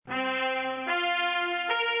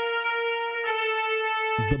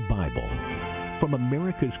the Bible. From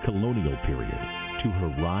America's colonial period to her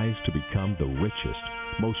rise to become the richest,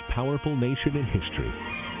 most powerful nation in history,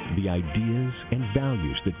 the ideas and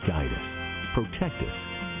values that guide us, protect us,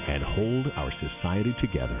 and hold our society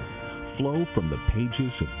together flow from the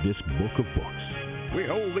pages of this book of books. We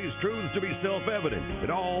hold these truths to be self-evident,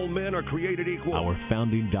 that all men are created equal. Our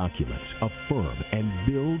founding documents affirm and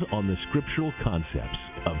build on the scriptural concepts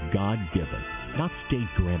of God-given, not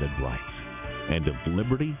state-granted rights, and of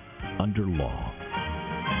liberty under law.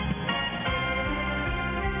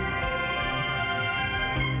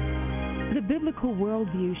 The biblical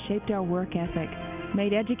worldview shaped our work ethic,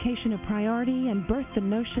 made education a priority, and birthed the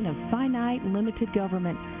notion of finite, limited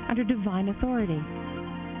government under divine authority.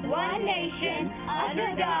 One nation,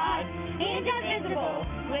 under God, indivisible,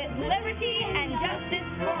 with liberty and justice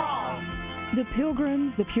for all. The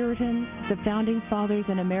Pilgrims, the Puritans, the Founding Fathers,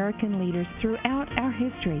 and American leaders throughout our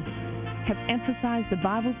history have emphasized the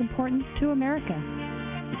Bible's importance to America.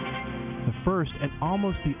 The first and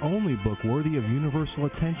almost the only book worthy of universal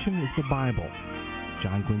attention is the Bible.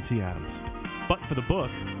 John Quincy Adams. But for the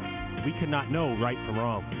book, we could not know right from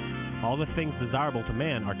wrong. All the things desirable to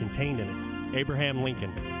man are contained in it. Abraham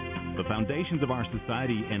Lincoln. The foundations of our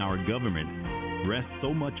society and our government rest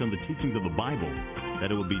so much on the teachings of the Bible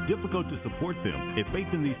that it would be difficult to support them if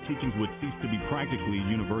faith in these teachings would cease to be practically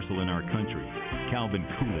universal in our country. Calvin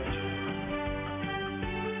Coolidge.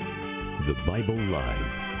 The Bible Live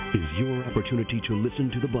is your opportunity to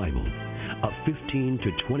listen to the Bible, a 15 to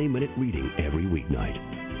 20-minute reading every weeknight,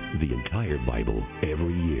 the entire Bible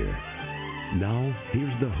every year. Now,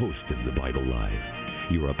 here's the host of the Bible Live,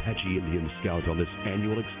 your Apache Indian scout on this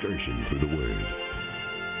annual excursion through the Word,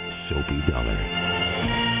 Soapy Dollar.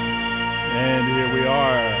 And here we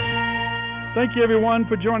are. Thank you, everyone,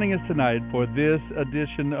 for joining us tonight for this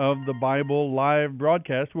edition of the Bible Live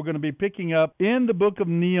broadcast. We're going to be picking up in the book of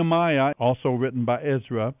Nehemiah, also written by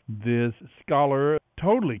Ezra, this scholar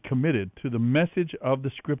totally committed to the message of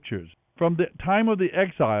the Scriptures. From the time of the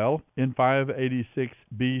exile in 586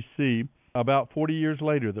 B.C., about 40 years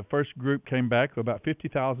later, the first group came back, about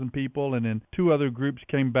 50,000 people, and then two other groups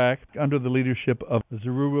came back under the leadership of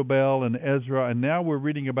Zerubbabel and Ezra, and now we're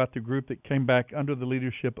reading about the group that came back under the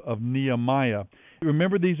leadership of Nehemiah.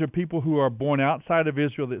 Remember, these are people who are born outside of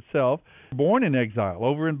Israel itself, born in exile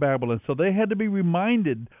over in Babylon, so they had to be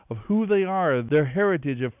reminded of who they are, their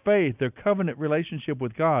heritage of faith, their covenant relationship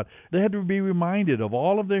with God. They had to be reminded of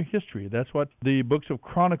all of their history. That's what the books of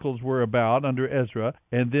Chronicles were about under Ezra,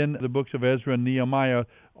 and then the books of Ezra and Nehemiah.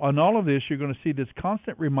 On all of this, you're going to see this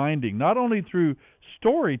constant reminding, not only through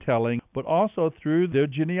storytelling, but also through their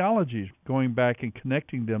genealogies, going back and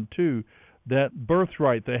connecting them to that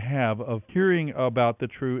birthright they have of hearing about the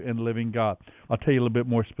true and living God. I'll tell you a little bit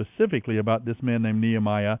more specifically about this man named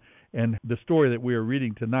Nehemiah and the story that we are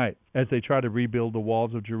reading tonight as they try to rebuild the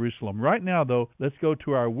walls of Jerusalem. Right now, though, let's go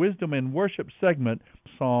to our wisdom and worship segment,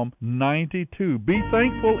 Psalm 92. Be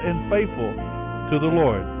thankful and faithful to the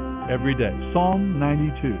Lord every day. Psalm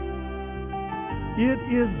 92. It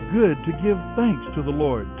is good to give thanks to the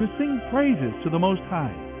Lord, to sing praises to the Most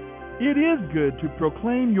High. It is good to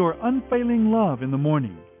proclaim your unfailing love in the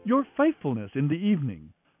morning, your faithfulness in the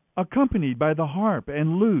evening, accompanied by the harp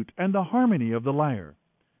and lute and the harmony of the lyre.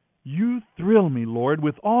 You thrill me, Lord,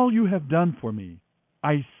 with all you have done for me.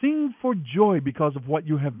 I sing for joy because of what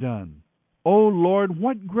you have done. O Lord,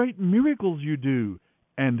 what great miracles you do,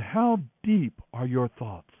 and how deep are your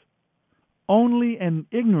thoughts. Only an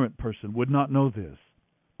ignorant person would not know this.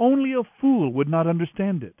 Only a fool would not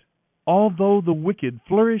understand it. Although the wicked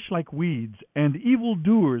flourish like weeds and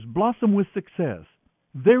evildoers blossom with success,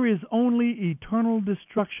 there is only eternal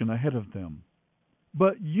destruction ahead of them.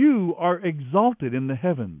 But you are exalted in the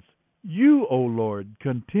heavens. You, O Lord,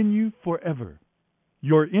 continue forever.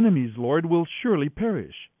 Your enemies, Lord, will surely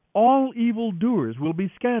perish. All evildoers will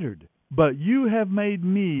be scattered. But you have made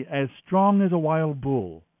me as strong as a wild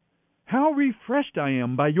bull. How refreshed I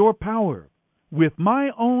am by your power! With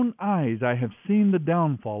my own eyes I have seen the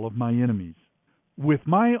downfall of my enemies. With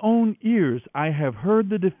my own ears I have heard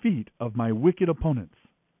the defeat of my wicked opponents.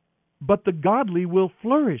 But the godly will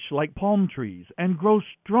flourish like palm trees and grow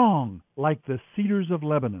strong like the cedars of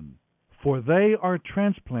Lebanon, for they are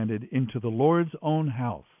transplanted into the Lord's own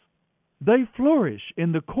house. They flourish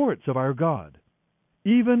in the courts of our God.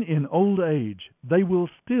 Even in old age they will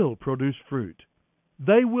still produce fruit.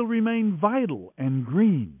 They will remain vital and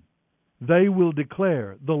green. They will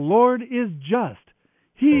declare, the Lord is just.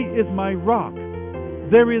 He is my rock.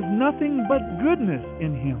 There is nothing but goodness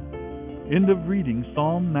in him. End of reading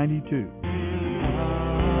Psalm 92.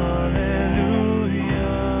 Hallelujah.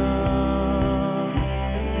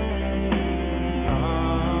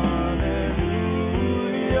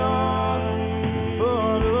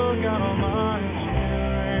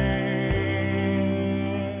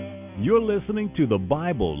 listening to the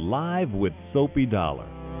Bible Live with Soapy Dollar.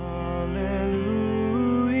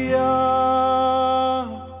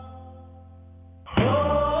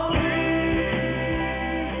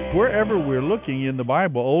 Wherever we're looking in the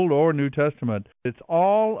Bible, Old or New Testament, it's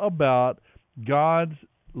all about God's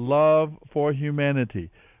love for humanity.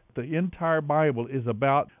 The entire Bible is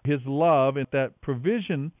about His love and that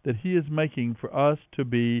provision that He is making for us to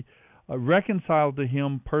be reconciled to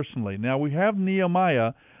Him personally. Now, we have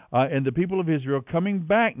Nehemiah and the people of Israel coming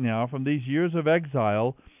back now from these years of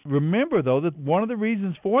exile. Remember, though, that one of the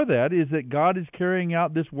reasons for that is that God is carrying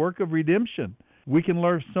out this work of redemption. We can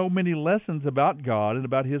learn so many lessons about God and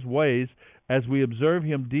about His ways as we observe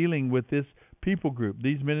Him dealing with this people group,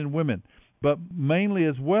 these men and women. But mainly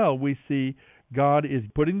as well, we see God is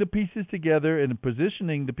putting the pieces together and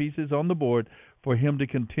positioning the pieces on the board for Him to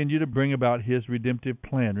continue to bring about His redemptive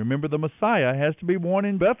plan. Remember, the Messiah has to be born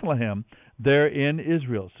in Bethlehem, there in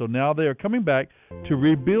Israel. So now they are coming back to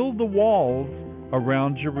rebuild the walls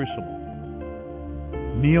around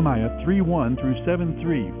Jerusalem. Nehemiah 3:1 through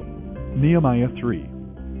 7:3. Nehemiah 3.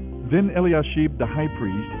 Then Eliashib the high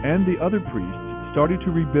priest and the other priests started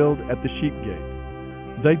to rebuild at the sheep gate.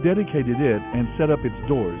 They dedicated it and set up its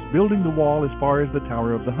doors, building the wall as far as the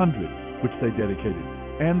Tower of the 100, which they dedicated,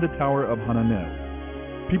 and the Tower of Hananel.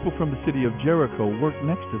 People from the city of Jericho worked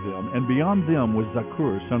next to them, and beyond them was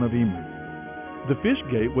Zakur, son of Imri. The fish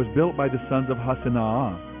gate was built by the sons of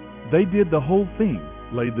Hasenaah. They did the whole thing,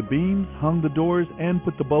 laid the beams, hung the doors, and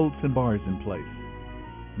put the bolts and bars in place.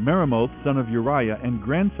 Meremoth, son of Uriah and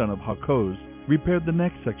grandson of Hakoz, repaired the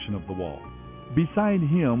next section of the wall. Beside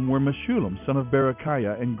him were Meshullam, son of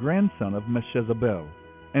Berechiah and grandson of Meshezabel,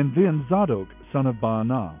 and then Zadok, son of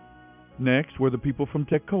Baanah. Next were the people from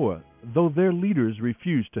Tekoa, though their leaders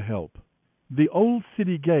refused to help. The old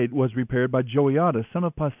city gate was repaired by Joiada, son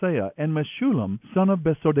of Paseah, and Meshullam, son of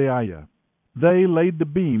Besodeiah. They laid the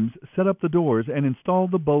beams, set up the doors, and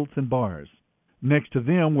installed the bolts and bars. Next to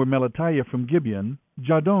them were Melatiah from Gibeon,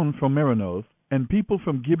 Jadon from Meronoth, and people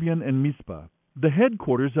from Gibeon and Mizpah, the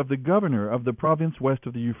headquarters of the governor of the province west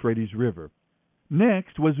of the Euphrates River.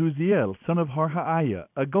 Next was Uzziel, son of Harhaiah,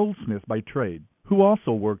 a goldsmith by trade, who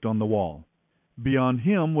also worked on the wall. Beyond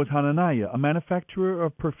him was Hananiah, a manufacturer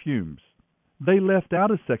of perfumes. They left out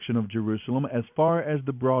a section of Jerusalem as far as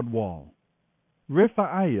the broad wall.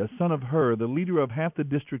 Rephaiah, son of Hur, the leader of half the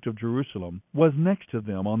district of Jerusalem, was next to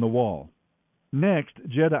them on the wall. Next,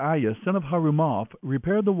 Jedaiah, son of Harumoth,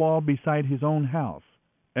 repaired the wall beside his own house,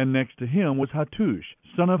 and next to him was Hattush,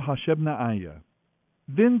 son of Hashabnaiah.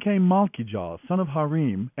 Then came Malchijah, son of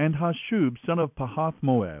Harim, and Hashub, son of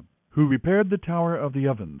Pahath-Moab, who repaired the Tower of the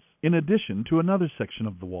Ovens, in addition to another section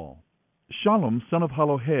of the wall. Shallum, son of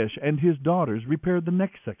Halohesh, and his daughters repaired the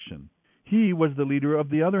next section. He was the leader of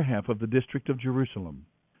the other half of the district of Jerusalem.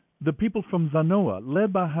 The people from Zanoah,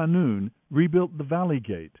 led by Hanun, rebuilt the valley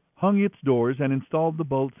gate, hung its doors, and installed the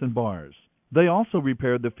bolts and bars. They also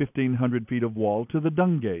repaired the 1,500 feet of wall to the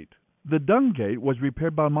Dung Gate. The Dung Gate was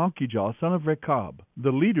repaired by Malchijah, son of Rechab,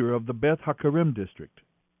 the leader of the Beth Hakarim district.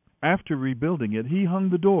 After rebuilding it, he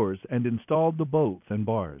hung the doors and installed the bolts and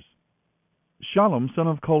bars. Shallum, son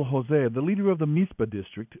of Kol-Hoseh, the leader of the Mizpah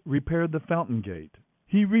district, repaired the Fountain Gate.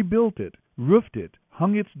 He rebuilt it, roofed it,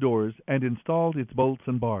 hung its doors, and installed its bolts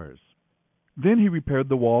and bars. Then he repaired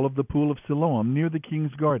the wall of the Pool of Siloam near the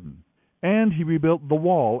king's garden, and he rebuilt the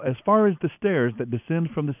wall as far as the stairs that descend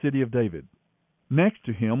from the city of David. Next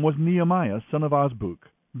to him was Nehemiah, son of Azbuk,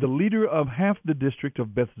 the leader of half the district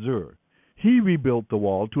of Beth-zur. He rebuilt the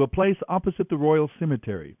wall to a place opposite the royal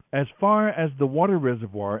cemetery, as far as the water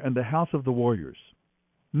reservoir and the house of the warriors.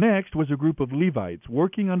 Next was a group of Levites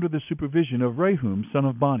working under the supervision of Rehum, son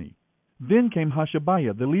of Bani. Then came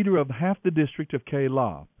Hashabiah, the leader of half the district of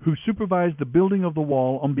Keilah, who supervised the building of the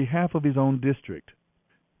wall on behalf of his own district.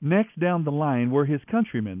 Next down the line were his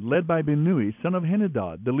countrymen, led by Binnui, son of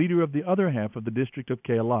Henadad, the leader of the other half of the district of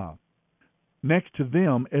Keilah. Next to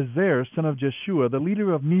them, Ezer, son of Jeshua, the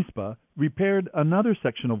leader of Mizpah, repaired another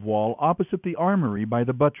section of wall opposite the armory by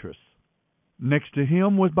the buttress. Next to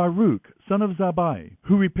him was Baruch, son of Zabbai,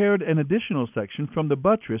 who repaired an additional section from the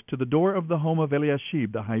buttress to the door of the home of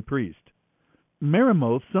Eliashib the high priest.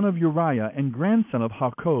 Meremoth, son of Uriah and grandson of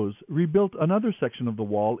Hakoz, rebuilt another section of the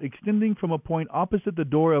wall extending from a point opposite the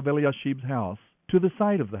door of Eliashib's house to the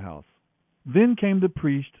side of the house. Then came the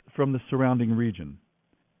priests from the surrounding region.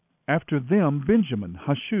 After them, Benjamin,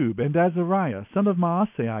 Hashub, and Azariah, son of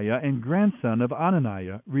Maaseiah and grandson of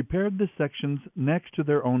Ananiah, repaired the sections next to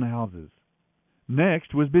their own houses.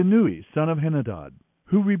 Next was Binnui, son of Henadad,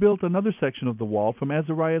 who rebuilt another section of the wall from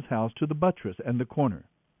Azariah's house to the buttress and the corner.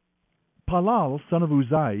 Palal, son of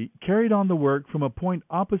Uzai, carried on the work from a point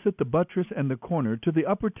opposite the buttress and the corner to the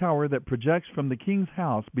upper tower that projects from the king's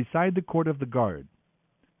house beside the court of the guard.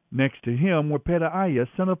 Next to him were Pedaiah,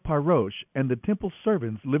 son of Parosh, and the temple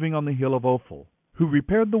servants living on the hill of Ophel, who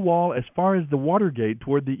repaired the wall as far as the water gate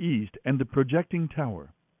toward the east and the projecting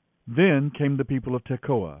tower. Then came the people of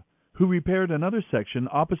Tekoa, who repaired another section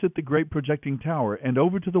opposite the great projecting tower and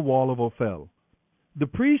over to the wall of Ophel. The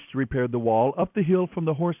priests repaired the wall up the hill from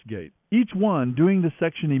the horse gate, each one doing the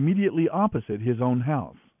section immediately opposite his own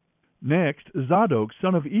house. Next, Zadok,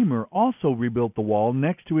 son of Emer, also rebuilt the wall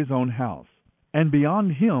next to his own house, and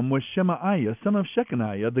beyond him was Shemaiah, son of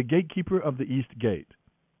Shechaniah, the gatekeeper of the east gate.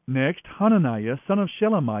 Next, Hananiah, son of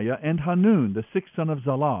Shelemiah, and Hanun, the sixth son of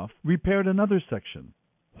Zalaph, repaired another section,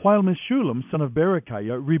 while Meshullam, son of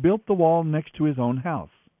Berechiah, rebuilt the wall next to his own house.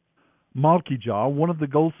 Malchijah, one of the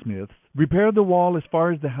goldsmiths, repaired the wall as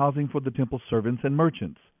far as the housing for the temple servants and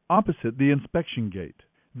merchants, opposite the inspection gate.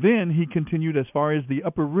 Then he continued as far as the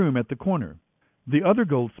upper room at the corner. The other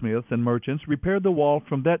goldsmiths and merchants repaired the wall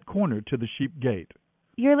from that corner to the sheep gate.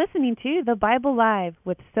 You're listening to The Bible Live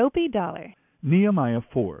with Soapy Dollar. Nehemiah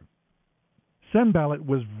 4. Sanballat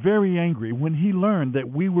was very angry when he learned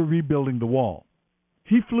that we were rebuilding the wall.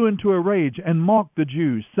 He flew into a rage and mocked the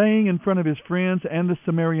Jews, saying in front of his friends and the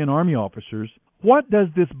Samaritan army officers, "What does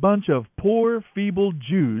this bunch of poor, feeble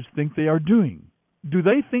Jews think they are doing? Do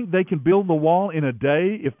they think they can build the wall in a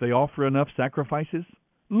day if they offer enough sacrifices?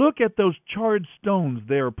 Look at those charred stones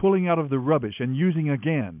they are pulling out of the rubbish and using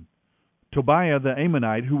again." Tobiah the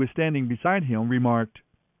Ammonite, who was standing beside him, remarked,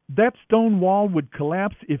 "That stone wall would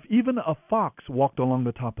collapse if even a fox walked along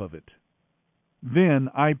the top of it." Then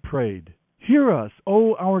I prayed, "Hear us,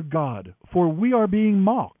 O our God, for we are being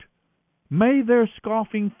mocked. May their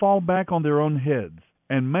scoffing fall back on their own heads,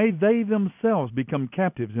 and may they themselves become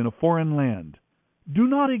captives in a foreign land. Do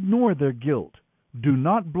not ignore their guilt. Do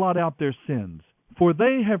not blot out their sins, for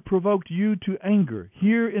they have provoked you to anger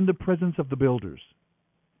here in the presence of the builders."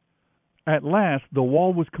 At last the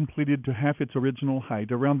wall was completed to half its original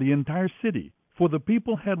height around the entire city, for the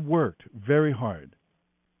people had worked very hard.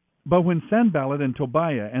 But when Sanballat and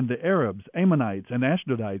Tobiah and the Arabs, Ammonites, and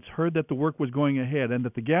Ashdodites heard that the work was going ahead and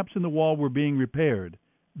that the gaps in the wall were being repaired,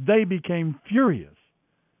 they became furious.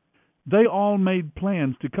 They all made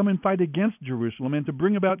plans to come and fight against Jerusalem and to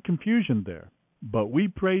bring about confusion there. But we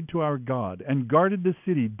prayed to our God and guarded the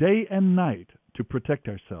city day and night to protect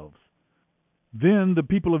ourselves. Then the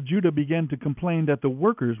people of Judah began to complain that the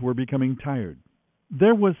workers were becoming tired.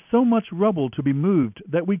 There was so much rubble to be moved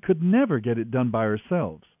that we could never get it done by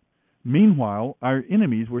ourselves. Meanwhile, our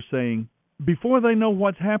enemies were saying, "Before they know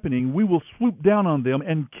what's happening, we will swoop down on them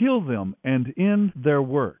and kill them and end their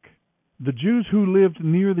work." The Jews who lived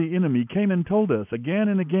near the enemy came and told us again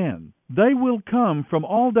and again, "They will come from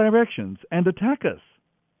all directions and attack us."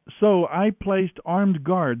 So I placed armed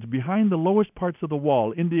guards behind the lowest parts of the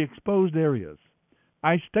wall in the exposed areas.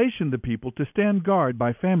 I stationed the people to stand guard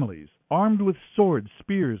by families, armed with swords,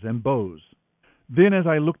 spears, and bows. Then as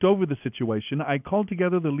I looked over the situation, I called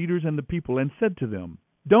together the leaders and the people and said to them,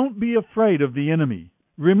 "Don't be afraid of the enemy.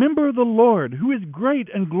 Remember the Lord, who is great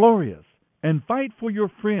and glorious, and fight for your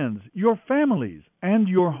friends, your families, and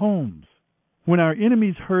your homes." When our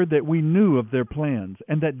enemies heard that we knew of their plans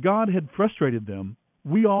and that God had frustrated them,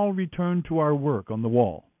 we all returned to our work on the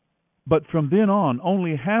wall. But from then on,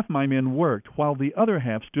 only half my men worked, while the other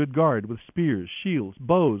half stood guard with spears, shields,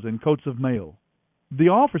 bows, and coats of mail. The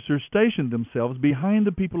officers stationed themselves behind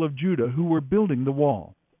the people of Judah who were building the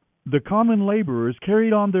wall. The common laborers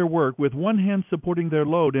carried on their work with one hand supporting their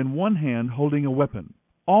load and one hand holding a weapon.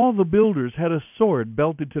 All the builders had a sword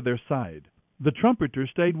belted to their side. The trumpeter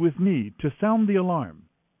stayed with me to sound the alarm.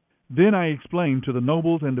 Then I explained to the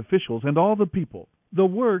nobles and officials and all the people, "The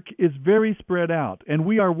work is very spread out, and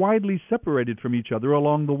we are widely separated from each other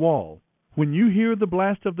along the wall. When you hear the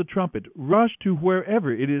blast of the trumpet, rush to wherever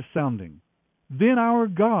it is sounding. Then our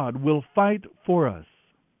God will fight for us."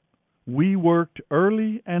 We worked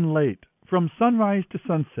early and late, from sunrise to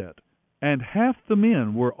sunset, and half the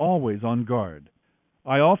men were always on guard.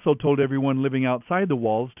 I also told everyone living outside the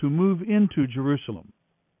walls to move into Jerusalem.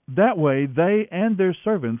 That way they and their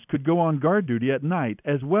servants could go on guard duty at night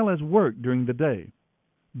as well as work during the day.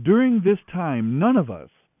 During this time, none of us,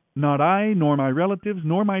 not I, nor my relatives,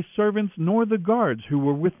 nor my servants, nor the guards who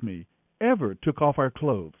were with me, ever took off our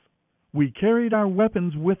clothes. We carried our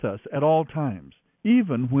weapons with us at all times,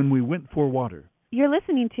 even when we went for water. You're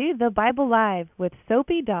listening to The Bible Live with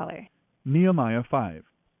Soapy Dollar. Nehemiah 5.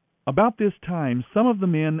 About this time, some of the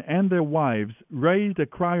men and their wives raised a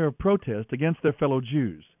cry of protest against their fellow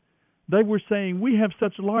Jews. They were saying, "We have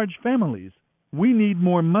such large families. We need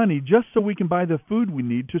more money just so we can buy the food we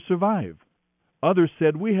need to survive. Others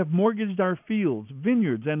said, we have mortgaged our fields,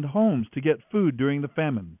 vineyards, and homes to get food during the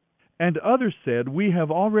famine. And others said, we have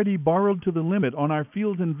already borrowed to the limit on our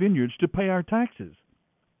fields and vineyards to pay our taxes.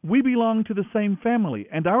 We belong to the same family,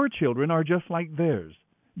 and our children are just like theirs.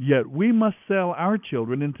 Yet we must sell our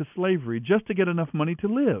children into slavery just to get enough money to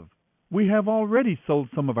live. We have already sold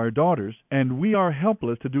some of our daughters, and we are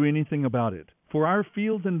helpless to do anything about it, for our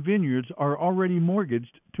fields and vineyards are already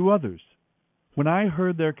mortgaged to others. When I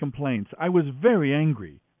heard their complaints, I was very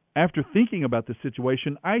angry. After thinking about the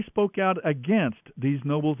situation, I spoke out against these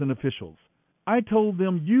nobles and officials. I told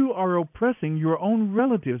them, you are oppressing your own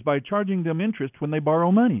relatives by charging them interest when they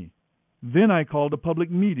borrow money. Then I called a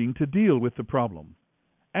public meeting to deal with the problem.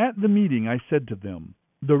 At the meeting, I said to them,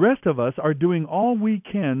 the rest of us are doing all we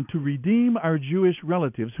can to redeem our Jewish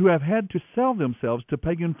relatives who have had to sell themselves to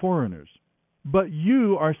pagan foreigners. But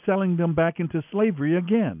you are selling them back into slavery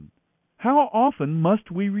again. How often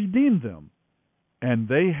must we redeem them? And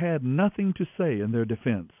they had nothing to say in their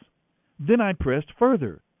defense. Then I pressed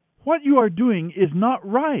further. What you are doing is not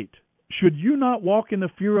right. Should you not walk in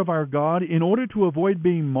the fear of our God in order to avoid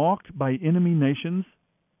being mocked by enemy nations?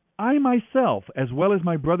 I myself, as well as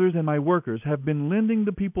my brothers and my workers, have been lending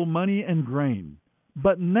the people money and grain.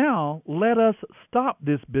 But now let us stop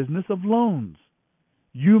this business of loans.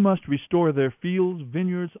 You must restore their fields,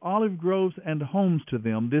 vineyards, olive groves, and homes to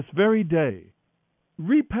them this very day.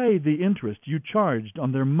 Repay the interest you charged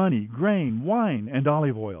on their money, grain, wine, and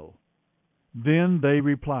olive oil. Then they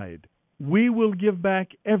replied, we will give back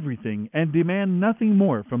everything and demand nothing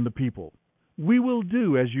more from the people. We will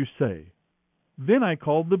do as you say. Then I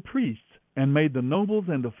called the priests and made the nobles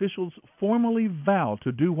and officials formally vow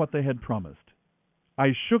to do what they had promised.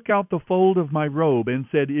 I shook out the fold of my robe and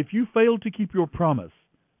said, if you fail to keep your promise,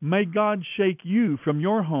 may God shake you from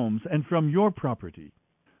your homes and from your property.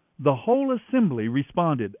 The whole assembly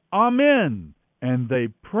responded, Amen, and they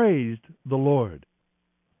praised the Lord.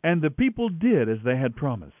 And the people did as they had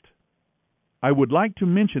promised. I would like to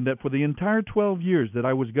mention that for the entire 12 years that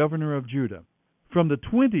I was governor of Judah, from the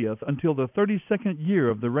 20th until the 32nd year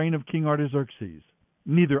of the reign of King Artaxerxes,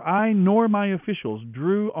 neither I nor my officials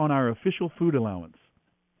drew on our official food allowance.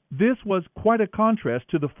 This was quite a contrast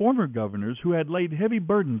to the former governors who had laid heavy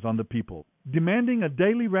burdens on the people, demanding a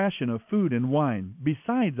daily ration of food and wine,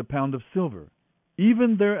 besides a pound of silver.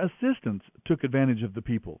 Even their assistants took advantage of the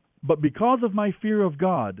people. But because of my fear of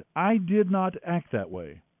God, I did not act that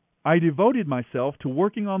way. I devoted myself to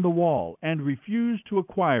working on the wall and refused to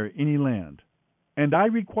acquire any land. And I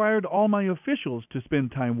required all my officials to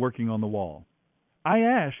spend time working on the wall. I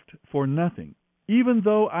asked for nothing, even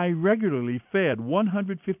though I regularly fed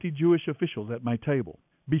 150 Jewish officials at my table,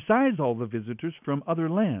 besides all the visitors from other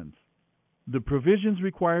lands. The provisions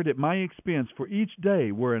required at my expense for each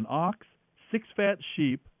day were an ox, 6 fat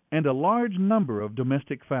sheep, and a large number of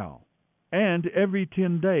domestic fowl. And every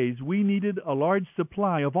 10 days we needed a large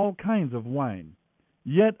supply of all kinds of wine.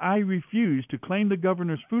 Yet I refused to claim the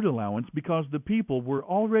governor's food allowance because the people were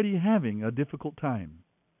already having a difficult time.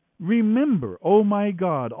 Remember, O my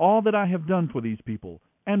God, all that I have done for these people,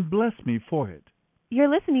 and bless me for it. You're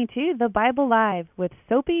listening to The Bible Live with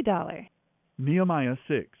Soapy Dollar. Nehemiah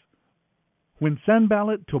 6. When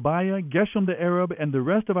Sanballat, Tobiah, Geshem the Arab, and the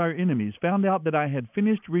rest of our enemies found out that I had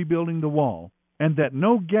finished rebuilding the wall, and that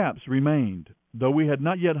no gaps remained, though we had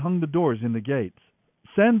not yet hung the doors in the gates,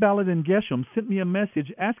 Sanballat and Geshem sent me a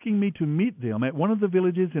message asking me to meet them at one of the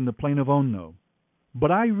villages in the plain of Ono.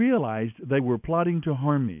 But I realized they were plotting to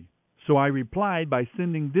harm me, so I replied by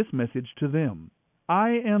sending this message to them. I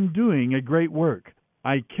am doing a great work.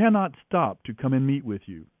 I cannot stop to come and meet with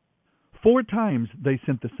you. 4 times they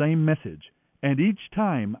sent the same message, and each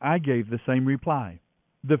time I gave the same reply.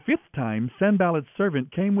 The 5th time, Sanballat's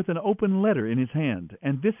servant came with an open letter in his hand,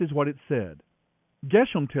 and this is what it said.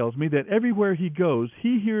 Geshem tells me that everywhere he goes,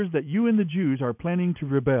 he hears that you and the Jews are planning to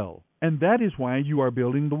rebel, and that is why you are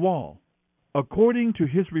building the wall. According to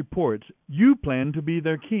his reports, you plan to be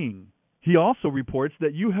their king. He also reports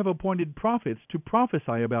that you have appointed prophets to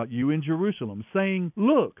prophesy about you in Jerusalem, saying,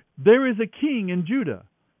 Look, there is a king in Judah.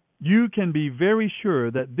 You can be very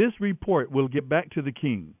sure that this report will get back to the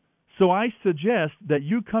king. So I suggest that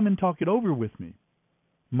you come and talk it over with me.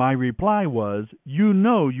 My reply was, you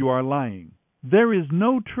know you are lying. There is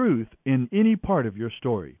no truth in any part of your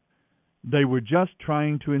story. They were just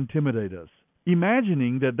trying to intimidate us,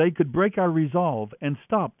 imagining that they could break our resolve and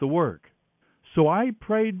stop the work. So I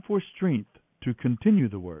prayed for strength to continue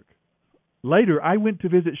the work. Later I went to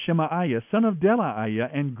visit Shemaiah, son of Delaiah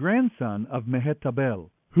and grandson of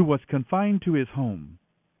Mehetabel, who was confined to his home.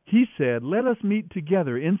 He said, "Let us meet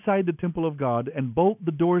together inside the temple of God and bolt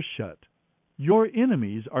the doors shut. Your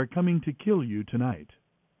enemies are coming to kill you tonight."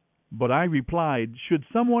 But I replied, "Should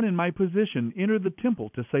someone in my position enter the temple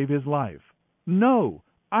to save his life? No,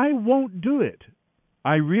 I won't do it."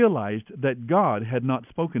 I realized that God had not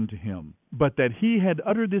spoken to him, but that he had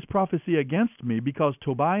uttered this prophecy against me because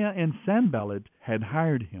Tobiah and Sanballat had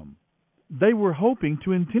hired him. They were hoping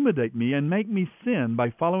to intimidate me and make me sin by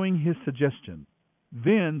following his suggestion.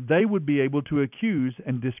 Then they would be able to accuse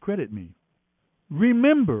and discredit me.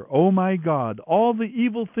 Remember, O my God, all the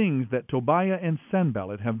evil things that Tobiah and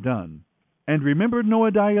Sanballat have done. And remember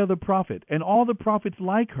Noadiah the prophet and all the prophets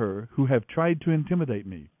like her who have tried to intimidate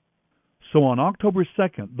me. So on October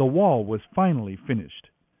 2nd, the wall was finally finished,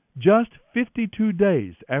 just 52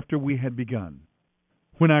 days after we had begun.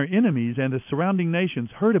 When our enemies and the surrounding nations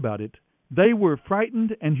heard about it, they were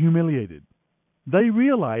frightened and humiliated. They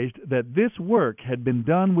realized that this work had been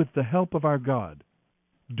done with the help of our God.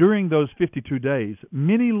 During those 52 days,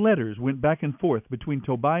 many letters went back and forth between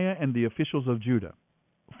Tobiah and the officials of Judah.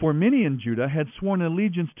 For many in Judah had sworn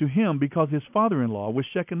allegiance to him because his father-in-law was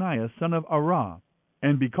Shechaniah, son of Arah,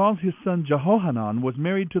 and because his son Jehohanan was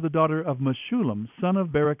married to the daughter of Meshullam, son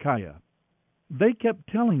of Berechiah. They kept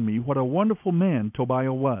telling me what a wonderful man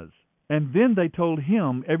Tobiah was, and then they told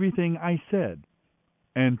him everything I said.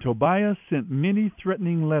 And Tobiah sent many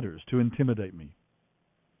threatening letters to intimidate me.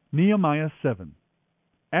 Nehemiah 7.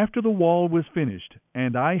 After the wall was finished,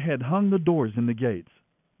 and I had hung the doors in the gates,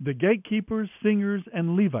 the gatekeepers, singers,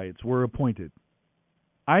 and Levites were appointed.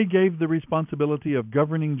 I gave the responsibility of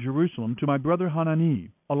governing Jerusalem to my brother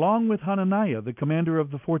Hanani, along with Hananiah, the commander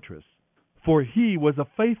of the fortress. For he was a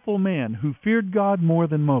faithful man who feared God more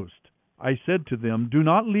than most. I said to them, "Do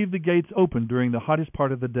not leave the gates open during the hottest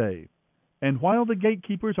part of the day. And while the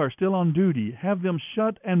gatekeepers are still on duty, have them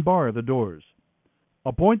shut and bar the doors.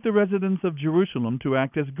 Appoint the residents of Jerusalem to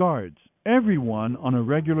act as guards, everyone on a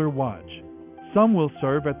regular watch. Some will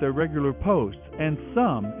serve at their regular posts, and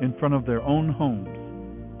some in front of their own homes."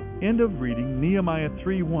 End of reading Nehemiah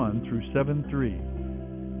 3:1 through 7:3.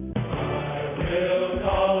 I will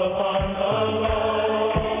call upon the Lord.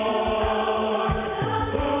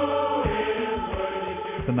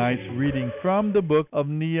 Tonight's reading from the book of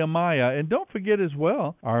Nehemiah. And don't forget as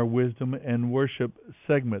well our wisdom and worship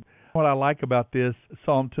segment. What I like about this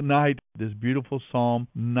psalm tonight, this beautiful Psalm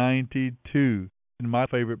 92. And my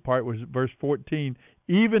favorite part was verse 14.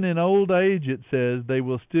 Even in old age, it says, they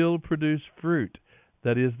will still produce fruit.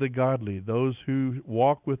 That is the godly, those who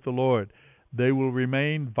walk with the Lord. They will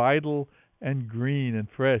remain vital and green and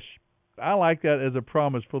fresh. I like that as a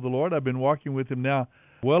promise for the Lord. I've been walking with Him now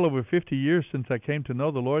well over 50 years since I came to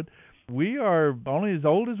know the Lord. We are only as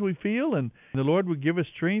old as we feel, and the Lord will give us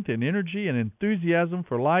strength and energy and enthusiasm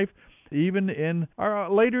for life. Even in our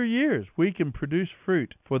later years, we can produce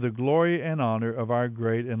fruit for the glory and honor of our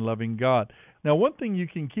great and loving God. Now, one thing you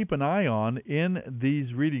can keep an eye on in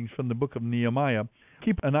these readings from the book of Nehemiah,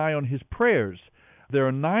 keep an eye on his prayers. There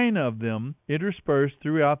are 9 of them interspersed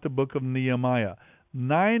throughout the book of Nehemiah.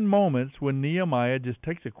 9 moments when Nehemiah just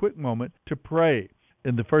takes a quick moment to pray.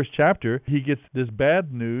 In the first chapter, he gets this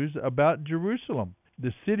bad news about Jerusalem.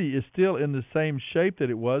 The city is still in the same shape that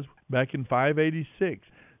it was back in 586.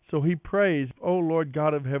 So he prays, "O Lord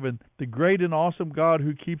God of heaven, the great and awesome God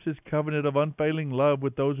who keeps his covenant of unfailing love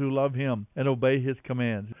with those who love him and obey his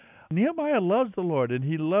commands." Nehemiah loves the Lord, and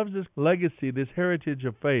he loves this legacy, this heritage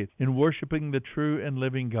of faith in worshiping the true and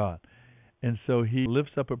living God. And so he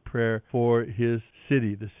lifts up a prayer for his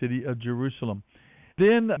city, the city of Jerusalem.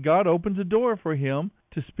 Then God opens a door for him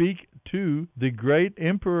to speak to the great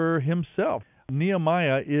emperor himself.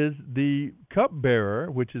 Nehemiah is the cupbearer,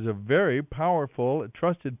 which is a very powerful,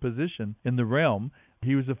 trusted position in the realm.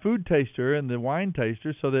 He was a food taster and the wine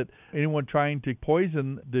taster, so that anyone trying to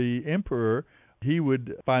poison the emperor, he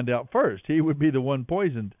would find out first. He would be the one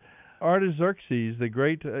poisoned. Artaxerxes, the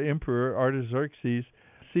great emperor Artaxerxes,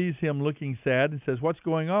 sees him looking sad and says, "What's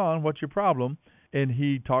going on? What's your problem?" And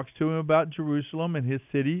he talks to him about Jerusalem and his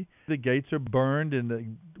city. The gates are burned and the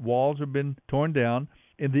walls have been torn down.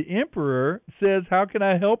 And the emperor says, "How can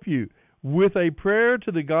I help you?" "With a prayer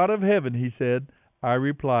to the God of heaven," he said. I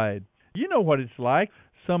replied. You know what it's like.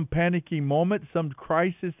 Some panicky moment, some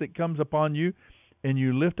crisis that comes upon you, and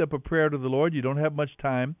you lift up a prayer to the Lord. You don't have much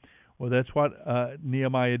time. Well, that's what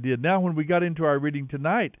Nehemiah did. Now, when we got into our reading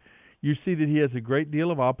tonight, you see that he has a great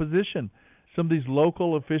deal of opposition. Some of these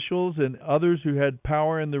local officials and others who had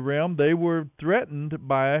power in the realm, they were threatened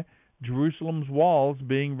by Jerusalem's walls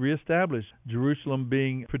being reestablished, Jerusalem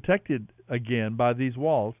being protected again by these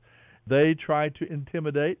walls. They tried to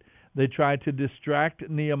intimidate. They tried to distract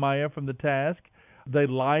Nehemiah from the task. They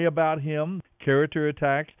lie about him, character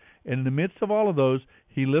attacks. And in the midst of all of those,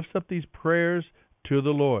 he lifts up these prayers to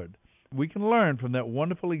the Lord. We can learn from that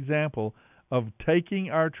wonderful example of taking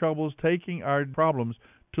our troubles, taking our problems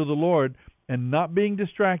to the Lord, and not being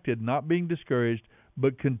distracted, not being discouraged,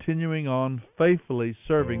 but continuing on faithfully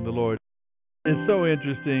serving the Lord. It's so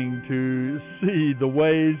interesting to see the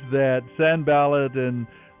ways that Sanballat and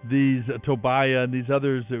these Tobiah and these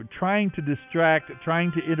others are trying to distract,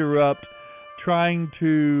 trying to interrupt, trying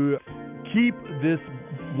to keep this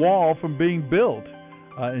wall from being built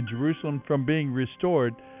in Jerusalem, from being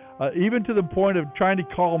restored, even to the point of trying to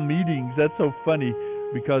call meetings. That's so funny,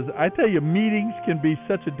 because I tell you, meetings can be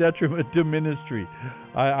such a detriment to ministry.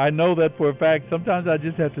 I know that for a fact. Sometimes I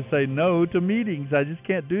just have to say no to meetings. I just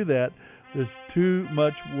can't do that. There's too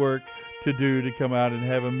much work to do to come out and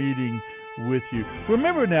have a meeting with you.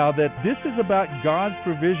 Remember now that this is about God's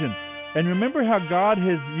provision. And remember how God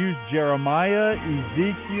has used Jeremiah,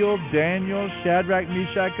 Ezekiel, Daniel, Shadrach,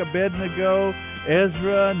 Meshach, Abednego,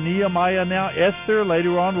 Ezra, Nehemiah, now Esther.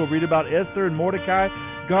 Later on we'll read about Esther and Mordecai.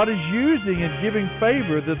 God is using and giving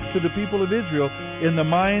favor to the people of Israel in the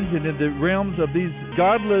minds and in the realms of these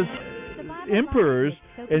godless emperors,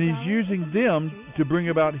 and he's using them to bring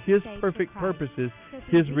about his perfect purposes,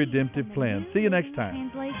 his redemptive plan. See you next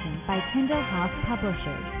time. Translation by Tyndale House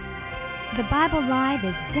Publishers. The Bible Live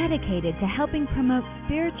is dedicated to helping promote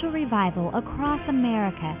spiritual revival across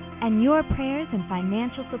America, and your prayers and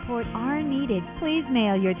financial support are needed. Please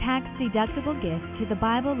mail your tax-deductible gift to the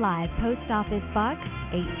Bible Live, Post Office Box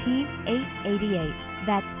 18888.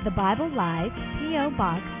 That's the Bible Live, P.O.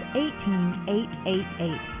 Box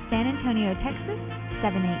 18888, San Antonio, Texas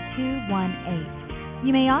 78218.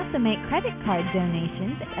 You may also make credit card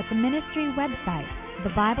donations at the ministry website,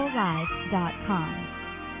 thebiblelive.com.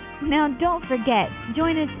 Now don't forget,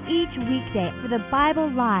 join us each weekday for the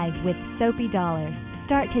Bible Live with Soapy Dollar.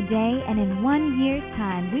 Start today, and in 1 year's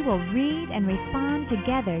time we will read and respond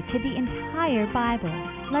together to the entire Bible.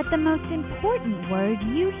 Let the most important word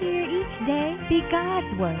you hear each day be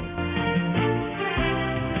God's Word.